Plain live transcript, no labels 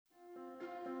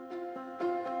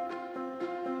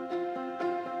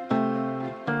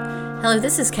Hello,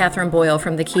 this is Catherine Boyle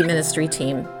from the Key Ministry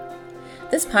team.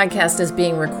 This podcast is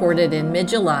being recorded in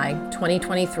mid-July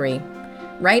 2023,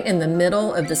 right in the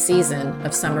middle of the season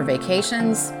of summer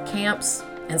vacations, camps,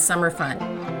 and summer fun.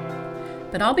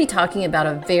 But I'll be talking about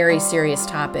a very serious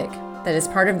topic that is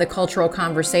part of the cultural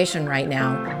conversation right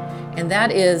now, and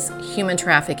that is human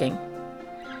trafficking.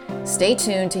 Stay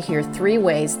tuned to hear 3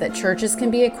 ways that churches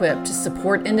can be equipped to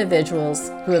support individuals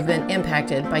who have been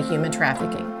impacted by human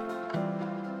trafficking.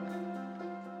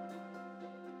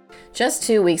 Just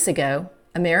 2 weeks ago,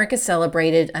 America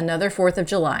celebrated another 4th of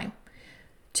July,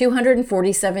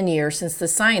 247 years since the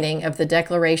signing of the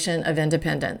Declaration of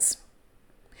Independence.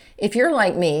 If you're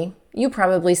like me, you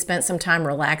probably spent some time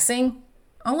relaxing,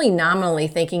 only nominally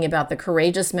thinking about the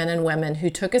courageous men and women who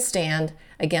took a stand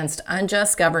against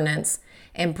unjust governance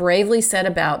and bravely set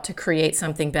about to create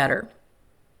something better.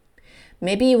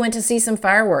 Maybe you went to see some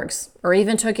fireworks or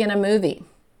even took in a movie.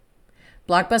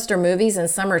 Blockbuster movies in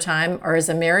summertime are as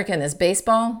American as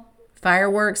baseball,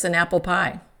 fireworks, and apple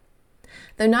pie.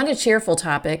 Though not a cheerful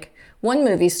topic, one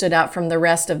movie stood out from the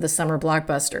rest of the summer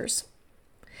blockbusters.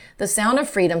 The Sound of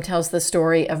Freedom tells the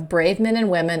story of brave men and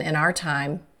women in our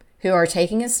time who are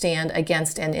taking a stand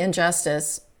against an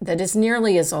injustice that is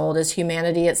nearly as old as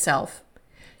humanity itself,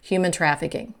 human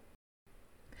trafficking.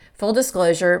 Full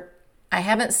disclosure, I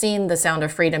haven't seen The Sound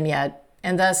of Freedom yet,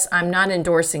 and thus I'm not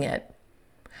endorsing it.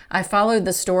 I followed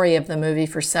the story of the movie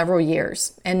for several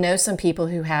years and know some people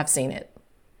who have seen it.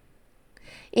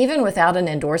 Even without an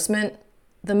endorsement,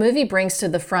 the movie brings to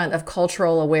the front of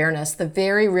cultural awareness the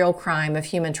very real crime of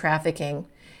human trafficking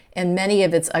and many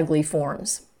of its ugly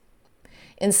forms.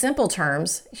 In simple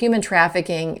terms, human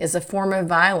trafficking is a form of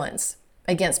violence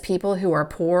against people who are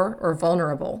poor or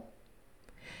vulnerable.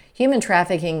 Human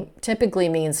trafficking typically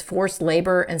means forced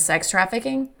labor and sex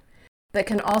trafficking, but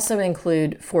can also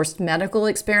include forced medical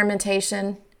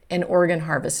experimentation and organ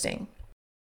harvesting.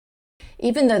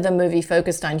 Even though the movie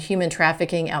focused on human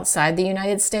trafficking outside the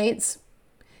United States,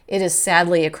 it is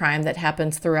sadly a crime that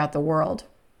happens throughout the world.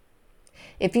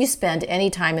 If you spend any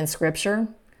time in Scripture,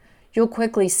 you'll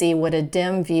quickly see what a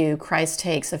dim view Christ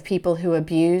takes of people who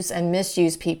abuse and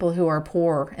misuse people who are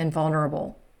poor and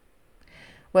vulnerable.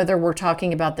 Whether we're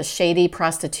talking about the shady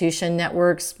prostitution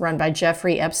networks run by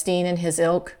Jeffrey Epstein and his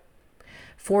ilk,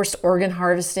 forced organ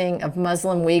harvesting of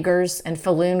Muslim Uyghurs and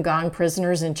Falun Gong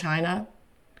prisoners in China,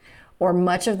 or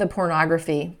much of the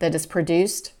pornography that is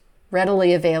produced,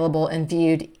 readily available and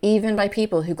viewed even by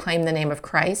people who claim the name of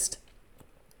Christ,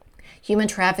 human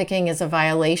trafficking is a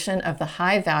violation of the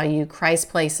high value Christ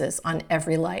places on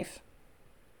every life.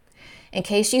 In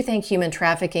case you think human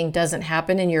trafficking doesn't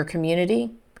happen in your community,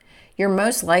 you're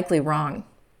most likely wrong.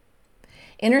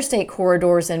 Interstate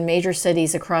corridors in major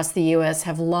cities across the U.S.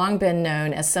 have long been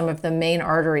known as some of the main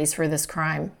arteries for this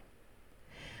crime.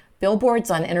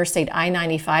 Billboards on Interstate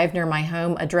I-95 near my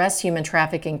home address human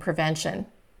trafficking prevention.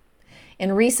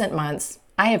 In recent months,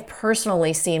 I have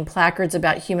personally seen placards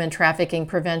about human trafficking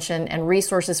prevention and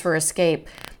resources for escape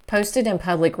posted in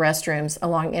public restrooms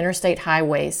along interstate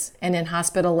highways and in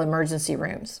hospital emergency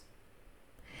rooms.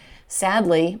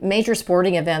 Sadly, major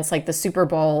sporting events like the Super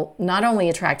Bowl not only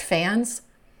attract fans,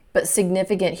 but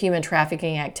significant human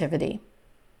trafficking activity.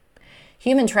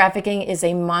 Human trafficking is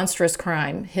a monstrous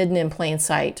crime hidden in plain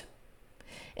sight.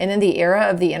 And in the era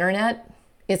of the internet,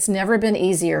 it's never been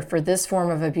easier for this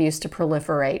form of abuse to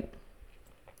proliferate.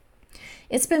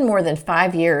 It's been more than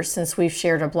 5 years since we've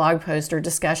shared a blog post or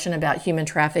discussion about human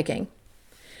trafficking.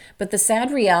 But the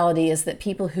sad reality is that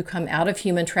people who come out of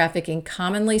human trafficking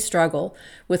commonly struggle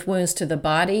with wounds to the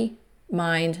body,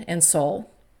 mind, and soul.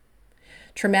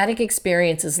 Traumatic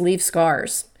experiences leave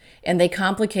scars, and they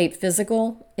complicate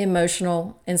physical,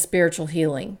 emotional, and spiritual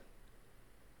healing.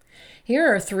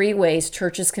 Here are 3 ways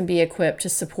churches can be equipped to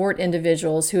support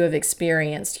individuals who have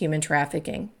experienced human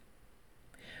trafficking.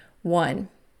 1.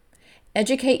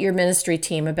 Educate your ministry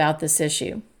team about this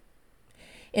issue.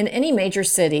 In any major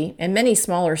city, and many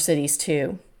smaller cities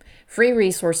too, free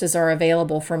resources are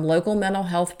available from local mental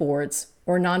health boards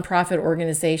or nonprofit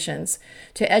organizations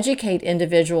to educate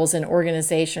individuals and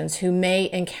organizations who may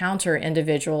encounter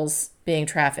individuals being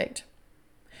trafficked.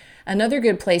 Another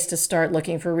good place to start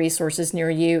looking for resources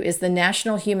near you is the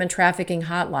National Human Trafficking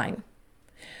Hotline.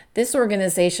 This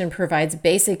organization provides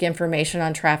basic information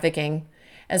on trafficking,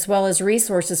 as well as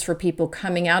resources for people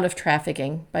coming out of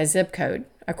trafficking by zip code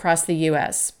across the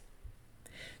U.S.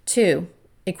 2.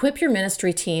 Equip your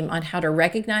ministry team on how to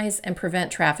recognize and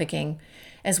prevent trafficking,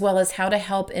 as well as how to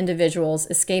help individuals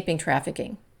escaping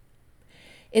trafficking.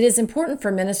 It is important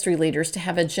for ministry leaders to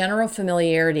have a general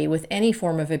familiarity with any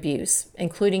form of abuse,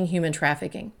 including human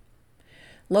trafficking.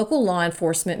 Local law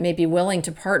enforcement may be willing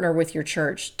to partner with your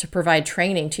church to provide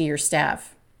training to your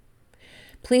staff.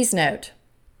 Please note,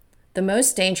 the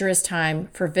most dangerous time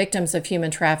for victims of human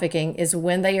trafficking is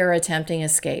when they are attempting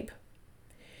escape.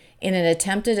 In an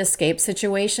attempted escape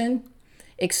situation,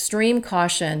 extreme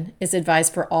caution is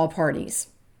advised for all parties.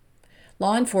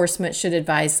 Law enforcement should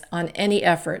advise on any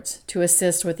efforts to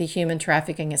assist with the human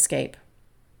trafficking escape.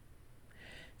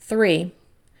 3.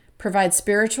 Provide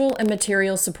spiritual and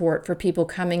material support for people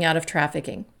coming out of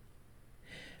trafficking.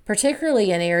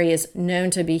 Particularly in areas known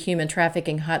to be human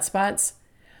trafficking hotspots,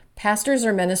 pastors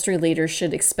or ministry leaders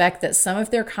should expect that some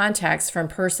of their contacts from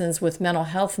persons with mental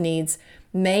health needs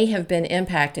may have been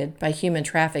impacted by human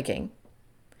trafficking.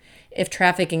 If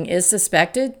trafficking is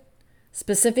suspected,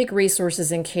 specific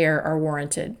resources and care are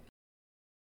warranted.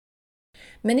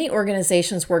 Many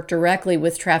organizations work directly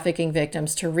with trafficking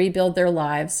victims to rebuild their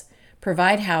lives,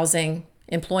 provide housing,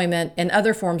 employment, and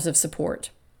other forms of support.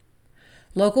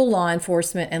 Local law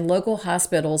enforcement and local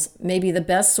hospitals may be the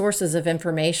best sources of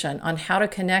information on how to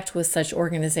connect with such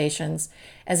organizations,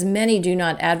 as many do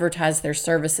not advertise their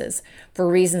services for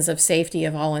reasons of safety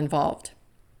of all involved.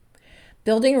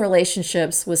 Building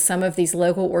relationships with some of these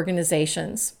local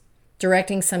organizations,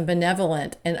 directing some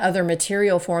benevolent and other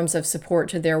material forms of support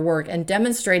to their work, and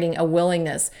demonstrating a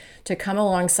willingness to come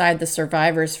alongside the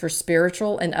survivors for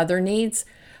spiritual and other needs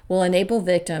will enable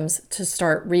victims to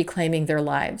start reclaiming their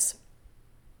lives.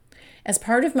 As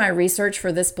part of my research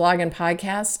for this blog and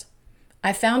podcast,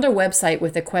 I found a website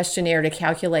with a questionnaire to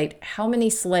calculate how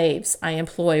many slaves I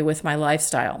employ with my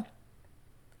lifestyle.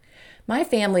 My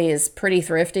family is pretty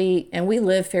thrifty and we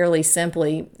live fairly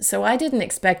simply, so I didn't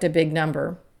expect a big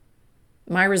number.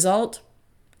 My result?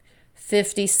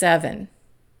 57.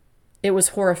 It was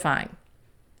horrifying.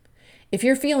 If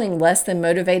you're feeling less than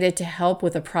motivated to help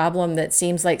with a problem that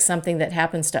seems like something that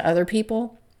happens to other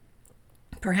people,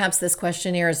 perhaps this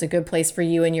questionnaire is a good place for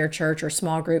you and your church or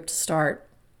small group to start.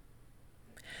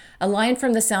 A line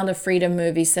from the Sound of Freedom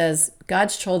movie says,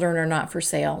 "God's children are not for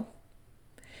sale."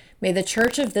 May the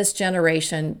church of this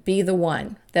generation be the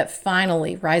one that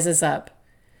finally rises up,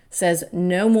 says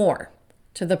no more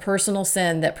to the personal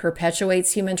sin that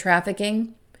perpetuates human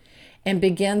trafficking, and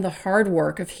begin the hard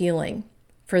work of healing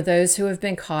for those who have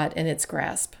been caught in its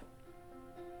grasp.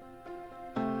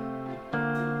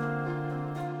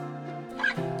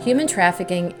 Human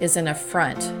trafficking is an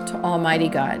affront to Almighty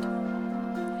God.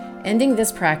 Ending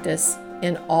this practice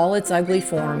in all its ugly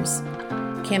forms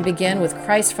can begin with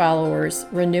Christ followers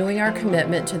renewing our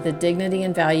commitment to the dignity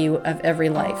and value of every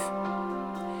life.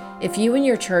 If you and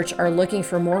your church are looking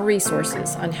for more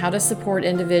resources on how to support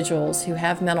individuals who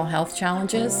have mental health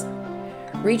challenges,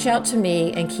 reach out to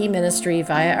me and Key Ministry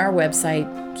via our website,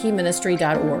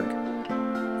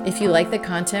 keyministry.org. If you like the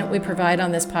content we provide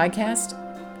on this podcast,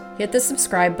 hit the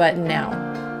subscribe button now.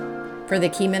 For the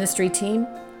Key Ministry team,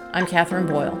 I'm Catherine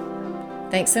Boyle.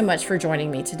 Thanks so much for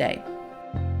joining me today.